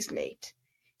always late.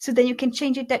 So then you can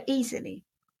change it that easily.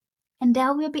 And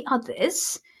there will be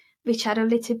others which are a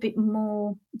little bit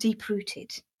more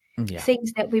deep-rooted. Yeah.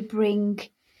 Things that we bring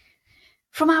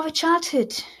from our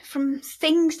childhood, from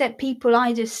things that people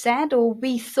either said or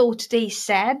we thought they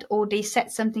said, or they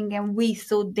said something and we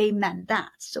thought they meant that.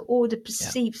 So all the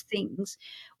perceived things,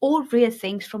 all real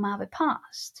things from our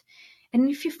past. And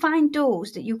if you find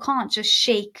those that you can't just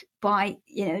shake by,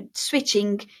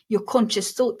 switching your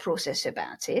conscious thought process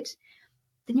about it,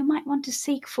 then you might want to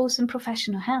seek for some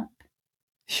professional help.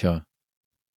 Sure.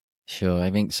 I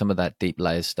think some of that deep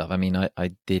layer stuff. I mean,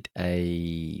 I did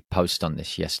a post on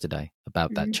this yesterday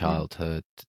about that childhood.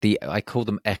 I call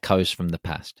them echoes from the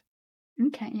past.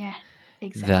 Okay, yeah,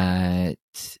 exactly.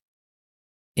 That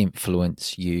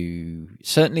influence you,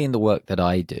 certainly in the work that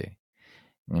I do.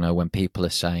 When people are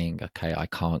saying, okay, I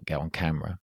can't get on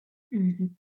camera,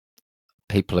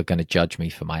 people are going to judge me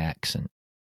for my accent.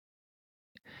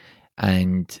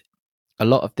 And a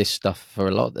lot of this stuff, for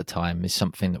a lot of the time, is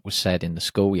something that was said in the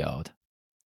schoolyard.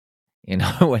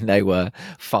 When they were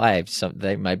 5,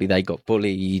 maybe they got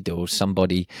bullied, or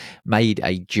somebody made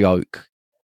a joke,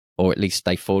 or at least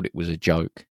they thought it was a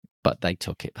joke, but they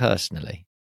took it personally,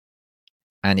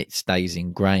 and it stays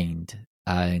ingrained.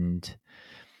 And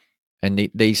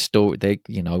these stories,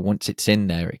 once it's in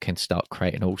there, it can start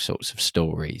creating all sorts of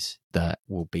stories that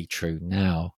will be true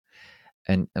now.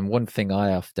 And one thing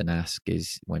I often ask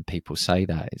is when people say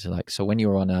that is like, so when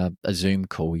you're on a Zoom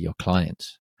call with your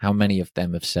clients, how many of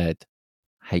them have said,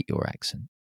 hate your accent?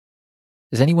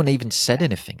 Has anyone even said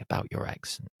anything about your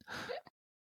accent?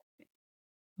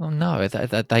 Oh no,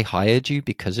 they hired you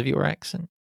because of your accent.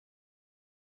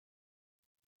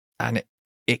 And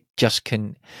it just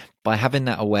can, by having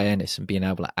that awareness and being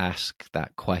able to ask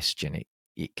that question,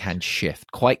 it can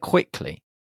shift quite quickly.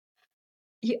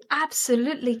 You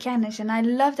absolutely can, and I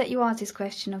love that you ask this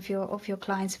question of your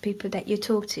clients, people that you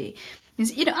talk to.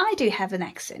 Because, I do have an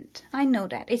accent. I know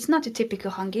that it's not a typical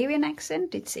Hungarian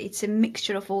accent. It's a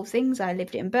mixture of all things. I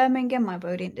lived in Birmingham. I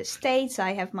worked in the States.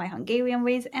 I have my Hungarian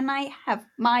ways, and I have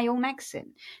my own accent.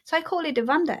 So I call it a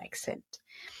Vanda accent.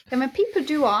 And when people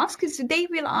do ask, they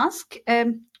will ask.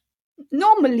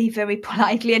 Normally very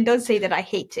politely, and don't say that I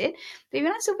hate it. They will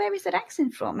ask, so where is that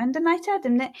accent from? And then I tell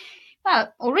them that,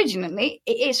 well, originally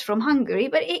it is from Hungary,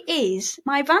 but it is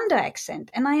my Vanda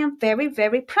accent, and I am very,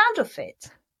 very proud of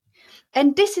it.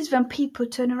 And this is when people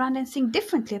turn around and think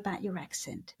differently about your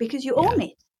accent, because you own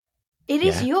it. It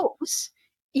is yours.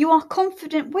 You are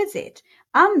confident with it.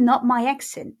 I'm not my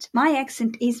accent. My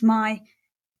accent is my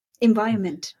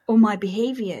environment or my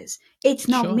behaviors. It's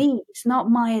not me. It's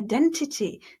not my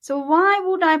identity. So why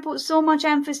would I put so much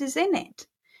emphasis in it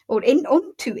or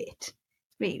onto it,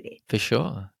 really? For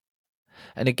sure.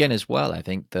 And again, as well, I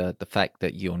think the fact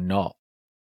that you're not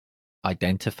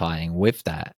identifying with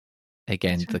that,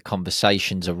 again, the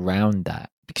conversations around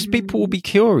that, because people will be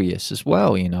curious as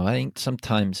well. I think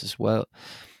sometimes as well,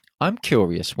 I'm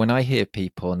curious when I hear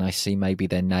people and I see maybe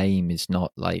their name is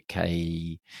not like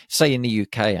say in the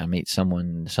UK, I meet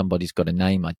somebody's got a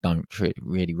name I don't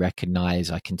really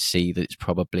recognize. I can see that it's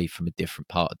probably from a different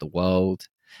part of the world,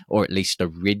 or at least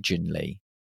originally.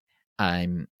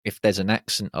 If there's an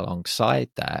accent alongside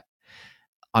that,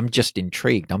 I'm just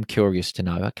intrigued. I'm curious to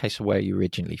know, okay, so where are you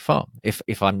originally from?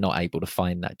 If I'm not able to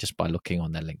find that just by looking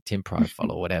on their LinkedIn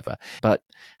profile or whatever. But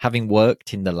having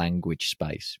worked in the language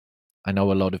space, I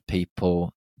know a lot of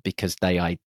people, because they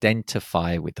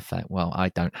identify with the fact, well, I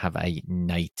don't have a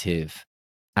native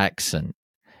accent,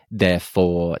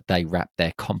 therefore they wrap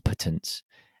their competence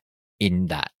in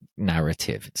that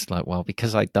narrative. It's like, well,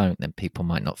 because I don't, then people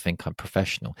might not think I'm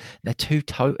professional. They're two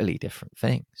totally different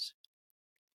things.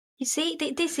 You see,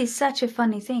 this is such a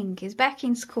funny thing, because back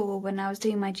in school when I was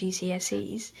doing my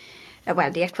GCSEs,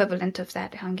 well, the equivalent of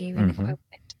that, Hungarian equivalent,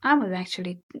 I was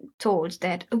actually told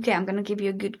that, okay, I'm going to give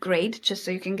you a good grade just so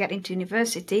you can get into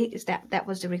university, because that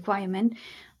was the requirement.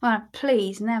 Well,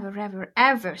 please never, ever,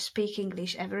 ever speak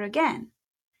English ever again.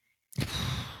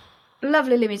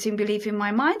 Lovely limiting belief in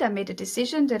my mind. I made a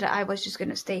decision that I was just going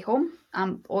to stay home.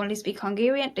 Only speak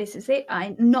Hungarian. This is it.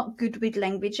 I'm not good with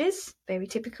languages. Very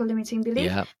typical limiting belief.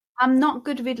 Yeah. I'm not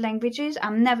good with languages.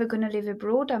 I'm never going to live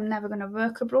abroad. I'm never going to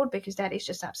work abroad because that is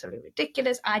just absolutely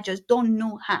ridiculous. I just don't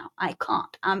know how. I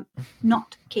can't. I'm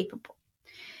not capable.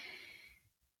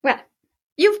 Well,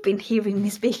 you've been hearing me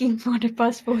speaking for the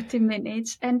past 40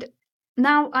 minutes, and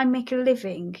now I make a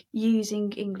living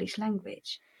using English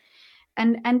language.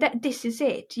 And that this is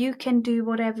it. You can do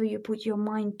whatever you put your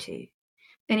mind to.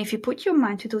 And if you put your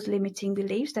mind to those limiting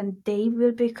beliefs, then they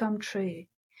will become true.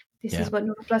 This is what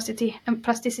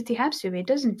neuroplasticity helps you with,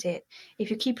 doesn't it?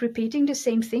 If you keep repeating the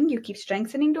same thing, you keep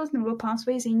strengthening those neural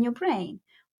pathways in your brain.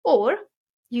 Or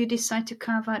you decide to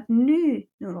carve out new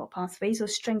neural pathways or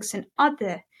strengthen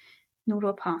other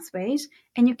neural pathways,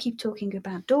 and you keep talking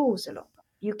about those a lot.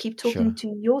 You keep talking to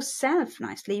yourself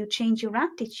nicely. You change your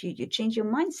attitude. You change your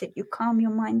mindset. You calm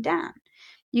your mind down.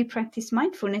 You practice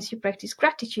mindfulness. You practice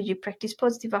gratitude. You practice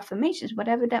positive affirmations,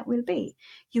 whatever that will be.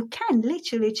 You can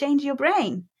literally change your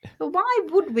brain. So why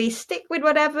would we stick with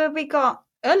whatever we got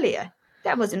earlier?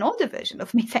 That was an older version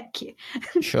of me. Thank you.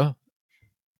 Sure.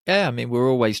 Yeah, I mean, we're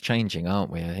always changing,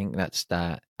 aren't we? I think that's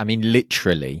that. I mean,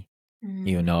 literally,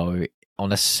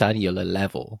 on a cellular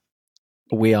level,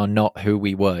 we are not who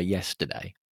we were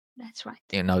yesterday. That's right.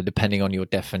 Depending on your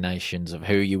definitions of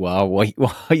who you are, what you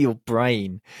are, your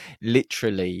brain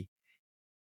literally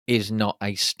is not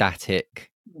a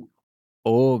static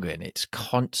organ. It's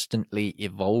constantly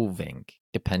evolving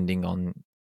depending on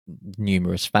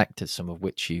numerous factors, some of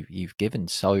which you've given.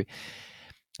 So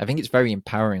I think it's very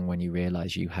empowering when you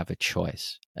realize you have a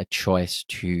choice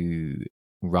to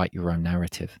write your own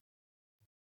narrative.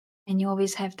 And you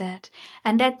always have that.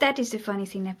 And that is the funny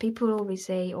thing that people always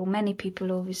say, or many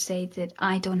people always say, that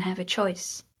I don't have a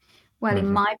choice. Well,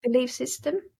 in my belief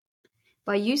system,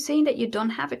 by you saying that you don't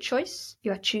have a choice,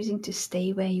 you are choosing to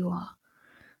stay where you are.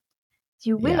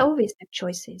 You will always have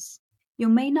choices. You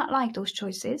may not like those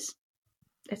choices,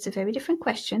 That's a very different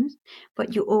question,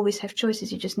 but you always have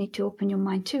choices. You just need to open your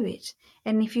mind to it.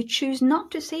 And if you choose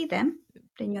not to see them,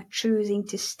 then you're choosing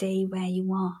to stay where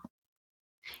you are.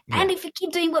 Yeah. And if we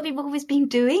keep doing what we've always been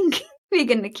doing, we're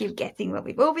going to keep getting what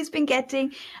we've always been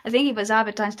getting. I think it was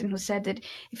Albert Einstein who said that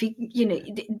if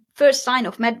the first sign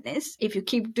of madness, if you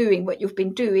keep doing what you've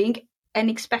been doing and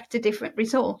expect a different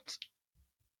result.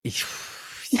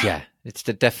 Yeah, it's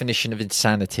the definition of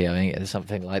insanity. I think it's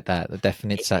something like that. The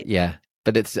definition, yeah,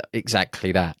 but it's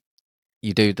exactly that.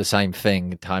 You do the same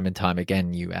thing time and time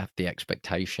again. You have the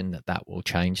expectation that that will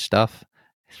change stuff.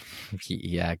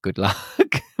 Yeah, good luck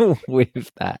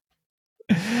with that.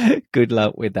 Good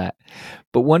luck with that.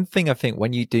 But one thing I think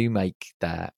when you do make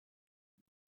that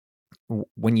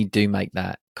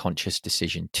conscious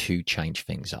decision to change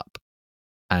things up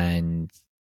and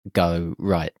go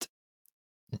right,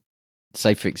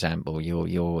 say for example,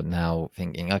 you're now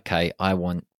thinking, okay, I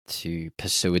want to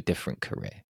pursue a different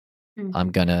career. Mm.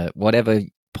 I'm gonna, whatever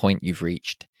point you've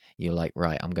reached, you're like,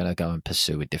 right, I'm gonna go and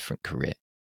pursue a different career.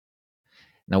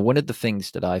 Now, one of the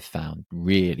things that I've found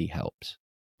really helps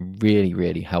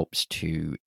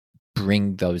to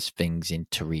bring those things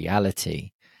into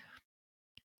reality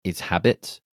is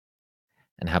habits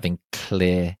and having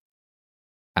clear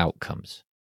outcomes.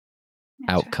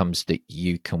 That's outcomes that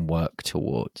you can work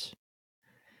towards.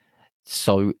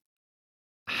 So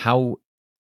how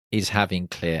is having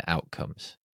clear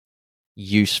outcomes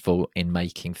useful in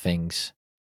making things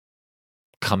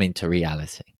come into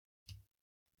reality?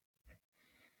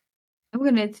 I'm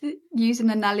going to use an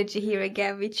analogy here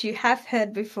again, which you have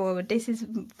heard before, but this is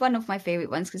one of my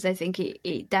favorite ones because I think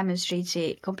it demonstrates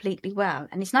it completely well.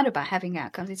 And it's not about having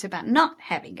outcomes, it's about not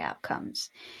having outcomes.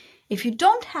 If you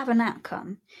don't have an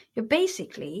outcome, you're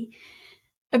basically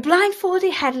a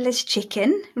blindfolded headless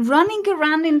chicken running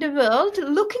around in the world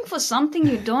looking for something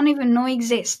you don't even know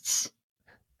exists.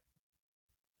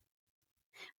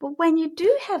 But when you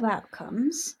do have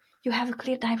outcomes, you have a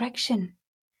clear direction.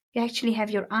 You actually have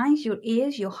your eyes, your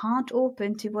ears, your heart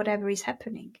open to whatever is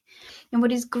happening. And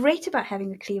what is great about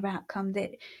having a clear outcome,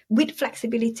 that with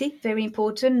flexibility, very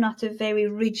important, not a very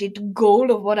rigid goal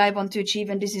of what I want to achieve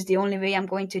and this is the only way I'm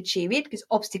going to achieve it, because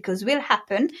obstacles will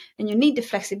happen and you need the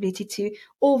flexibility to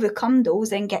overcome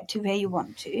those and get to where you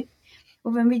want to.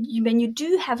 But when you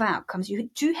do have outcomes, you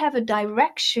do have a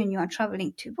direction you are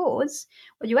traveling towards,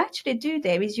 what you actually do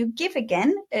there is you give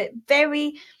again a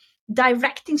very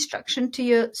direct instruction to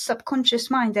your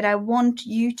subconscious mind that I want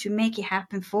you to make it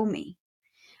happen for me.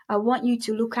 I want you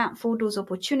to look out for those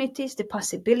opportunities, the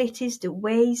possibilities, the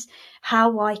ways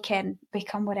how I can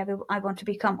become whatever I want to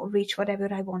become or reach whatever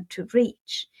I want to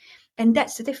reach. And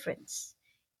that's the difference.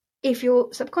 If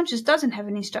your subconscious doesn't have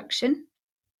an instruction,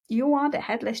 you are the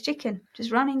headless chicken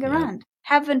just running around,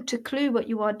 haven't a clue what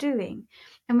you are doing.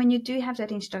 And when you do have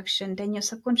that instruction, then your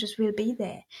subconscious will be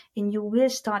there and you will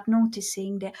start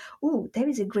noticing that, oh, there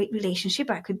is a great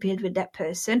relationship I could build with that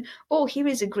person. Oh, here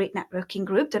is a great networking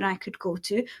group that I could go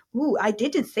to. Oh, I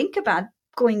didn't think about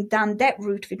going down that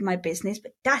route with my business,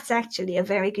 but that's actually a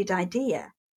very good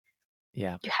idea.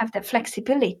 Yeah. You have that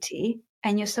flexibility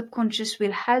and your subconscious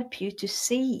will help you to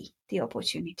see the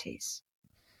opportunities.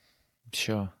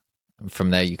 Sure. And from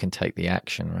there you can take the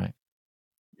action, right?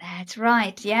 That's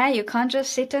right. Yeah, you can't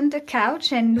just sit on the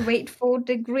couch and wait for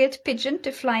the grilled pigeon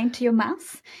to fly into your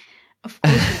mouth. Of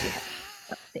course, you do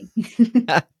have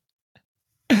something.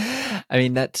 I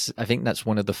mean, I think that's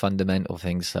one of the fundamental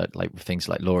things that, like things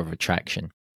like law of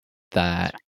attraction,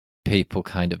 that people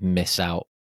kind of miss out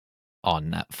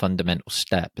on, that fundamental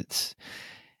step. It's,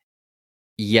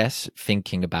 yes,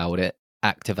 thinking about it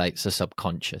activates the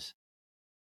subconscious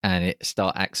and it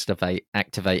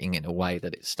activating in a way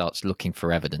that it starts looking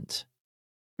for evidence.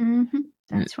 Mm-hmm.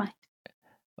 That's right.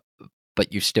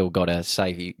 But you've still got to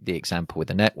say the example with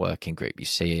a networking group. You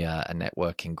see a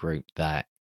networking group that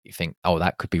you think, oh,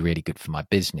 that could be really good for my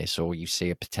business, or you see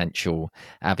a potential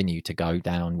avenue to go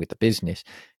down with the business.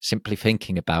 Simply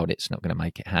thinking about it's not going to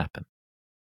make it happen.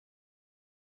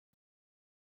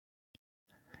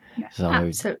 You're So,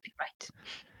 absolutely right.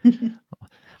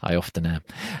 I often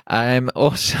am.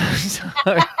 Also,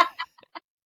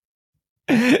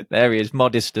 there he is,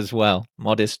 modest as well.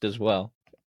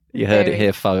 You heard it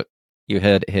here, folks. You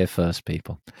heard it here first,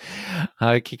 people.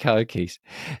 Okie dokies.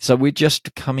 So we're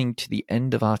just coming to the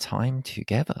end of our time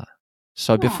together.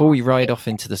 So before we ride off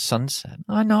into the sunset,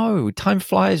 I know, time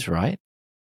flies, right?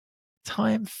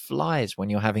 Time flies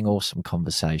when you're having awesome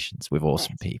conversations with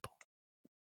awesome people.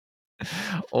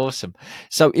 Awesome.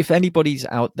 So if anybody's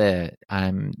out there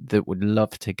that would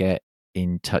love to get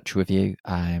in touch with you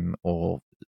or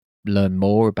learn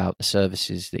more about the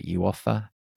services that you offer,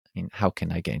 I mean, how can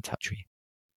they get in touch with you?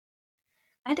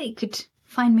 And you could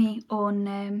find me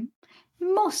on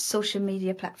most social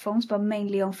media platforms, but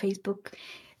mainly on Facebook,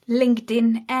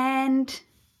 LinkedIn, and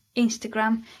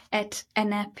Instagram at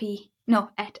NLP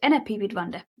with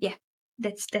Wanda. Yeah,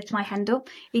 that's my handle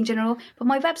in general. But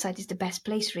my website is the best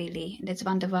place, really. That's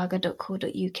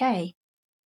wandavarga.co.uk.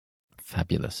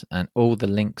 Fabulous. And all the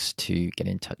links to get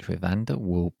in touch with Vanda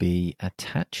will be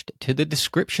attached to the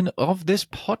description of this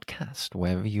podcast,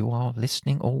 wherever you are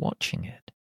listening or watching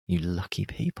it. You lucky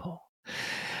people.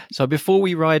 So before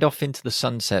we ride off into the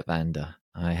sunset, Vanda,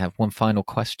 I have one final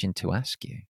question to ask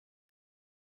you.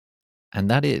 And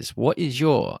that is, what is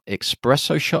your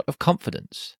espresso shot of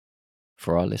confidence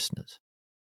for our listeners?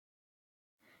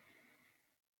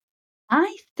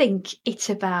 I think it's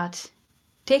about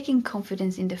taking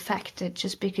confidence in the fact that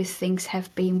just because things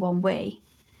have been one way,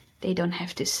 they don't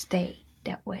have to stay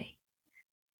that way.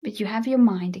 But you have your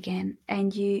mind again,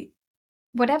 and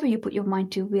whatever you put your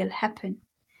mind to will happen.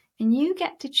 And you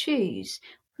get to choose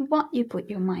what you put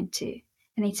your mind to.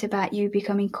 And it's about you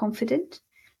becoming confident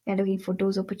and looking for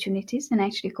those opportunities and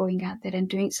actually going out there and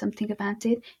doing something about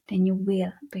it. Then you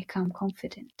will become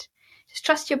confident. Just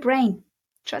trust your brain.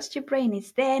 Trust your brain.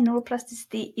 It's there.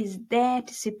 Neuroplasticity is there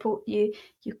to support you.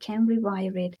 You can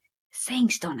rewire it.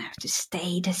 Things don't have to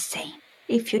stay the same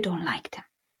if you don't like them.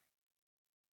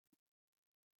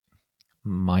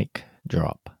 Mic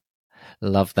drop.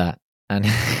 Love that. And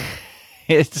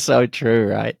it's so true,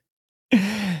 right?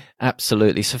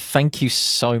 Absolutely. So thank you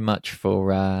so much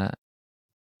for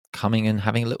coming and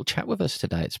having a little chat with us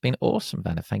today. It's been awesome,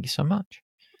 Vanda. Thank you so much.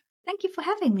 Thank you for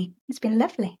having me. It's been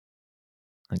lovely.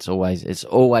 It's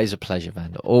always a pleasure,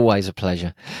 Vanda. Always a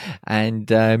pleasure. And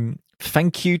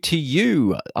thank you to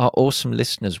you, our awesome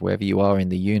listeners, wherever you are in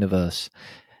the universe.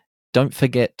 Don't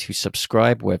forget to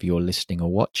subscribe wherever you're listening or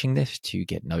watching this to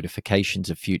get notifications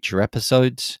of future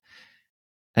episodes.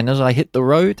 And as I hit the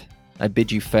road, I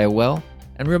bid you farewell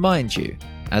and remind you,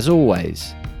 as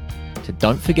always, to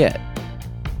don't forget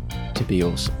to be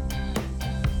awesome.